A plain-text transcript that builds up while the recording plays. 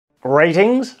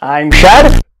Ratings, I'm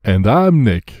Shad. And I'm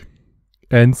Nick.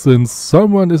 And since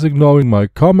someone is ignoring my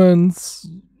comments,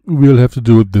 we'll have to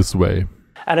do it this way.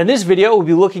 And in this video, we'll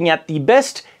be looking at the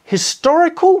best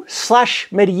historical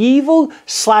 / medieval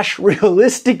 /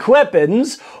 realistic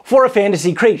weapons for a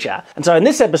fantasy creature. And so in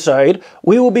this episode,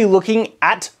 we will be looking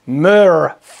at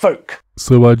merfolk.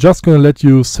 So I'm just gonna let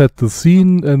you set the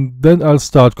scene and then I'll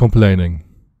start complaining.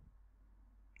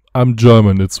 I'm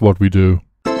German, it's what we do.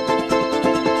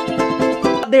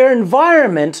 Their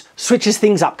environment switches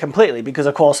things up completely because,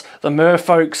 of course, the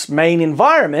merfolk's main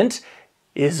environment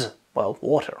is, well,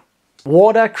 water.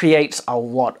 Water creates a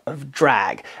lot of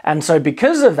drag, and so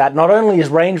because of that, not only is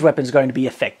ranged weapons going to be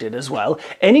affected as well,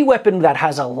 any weapon that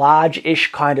has a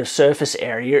large-ish kind of surface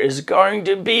area is going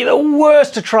to be the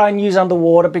worst to try and use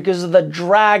underwater because of the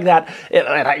drag that,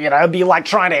 it'd be like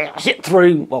trying to hit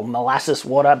through, well, molasses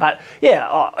water, but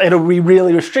yeah, it'll be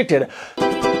really restricted.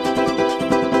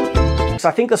 So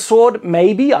I think the sword,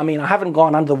 maybe, I haven't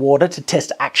gone under the water to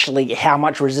test actually how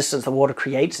much resistance the water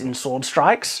creates in sword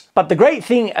strikes. But the great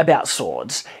thing about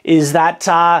swords is that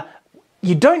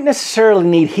you don't necessarily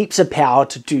need heaps of power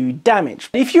to do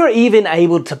damage. If you're even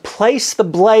able to place the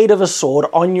blade of a sword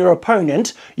on your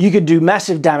opponent, you could do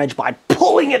massive damage by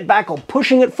pulling it back or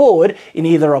pushing it forward in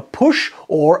either a push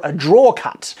or a draw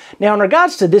cut. Now, in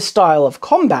regards to this style of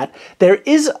combat, there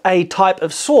is a type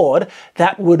of sword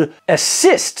that would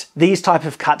assist these type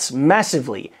of cuts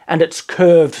massively, and it's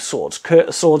curved swords.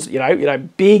 Swords,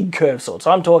 big curved swords.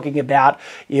 So I'm talking about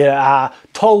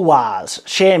tolwars,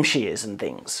 shamshirs and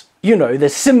things. You know, the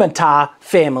scimitar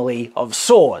family of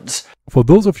swords. For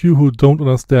those of you who don't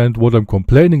understand what I'm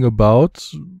complaining about,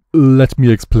 let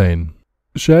me explain.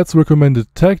 Shad's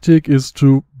recommended tactic is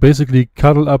to basically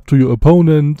cuddle up to your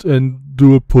opponent and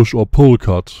do a push or pull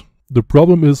cut. The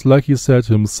problem is, like he said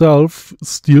himself,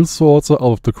 steel swords are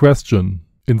out of the question.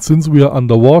 And since we are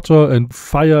underwater and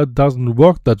fire doesn't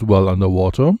work that well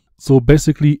underwater, so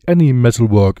basically any metal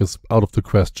work is out of the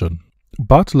question.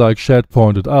 But, like Shad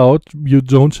pointed out, you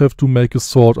don't have to make a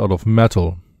sword out of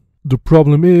metal. The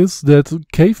problem is that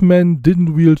cavemen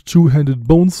didn't wield two-handed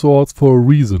bone swords for a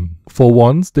reason. For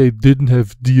once, they didn't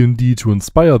have D&D to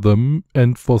inspire them,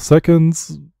 and for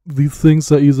seconds, these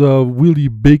things are either really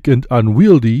big and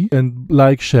unwieldy, and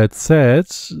like Shad said,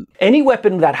 any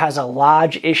weapon that has a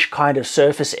large-ish kind of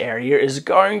surface area is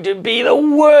going to be the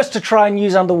worst to try and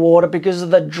use underwater because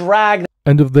of the drag.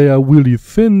 And if they are really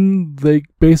thin, they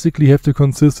basically have the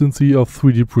consistency of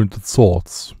 3D printed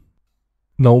swords.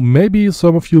 Now, maybe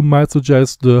some of you might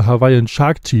suggest the Hawaiian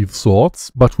shark teeth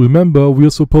swords, but remember, we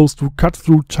are supposed to cut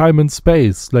through time and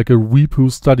space like a weep who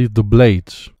studied the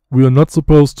blade. We are not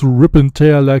supposed to rip and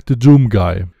tear like the Doom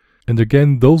guy. And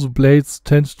again, those blades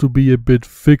tend to be a bit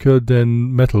thicker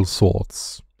than metal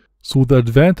swords. So the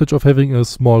advantage of having a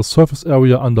small surface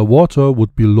area underwater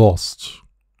would be lost.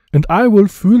 And I will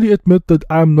freely admit that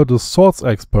I'm not a swords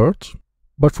expert,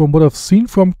 but from what I've seen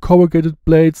from corrugated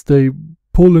blades, they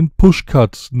pull and push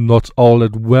cut not all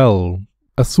that well,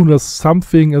 as soon as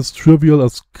something as trivial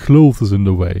as clothes is in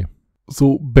the way.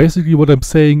 So basically what I'm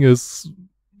saying is,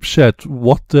 Shad,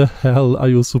 what the hell are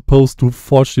you supposed to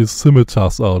forge these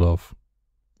scimitars out of?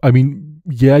 I mean,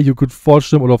 yeah, you could forge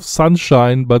them out of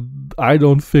sunshine, but I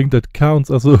don't think that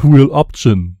counts as a real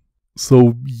option.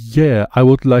 So yeah, I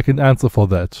would like an answer for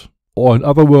that. Or in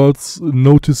other words,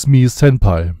 notice me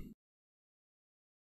senpai.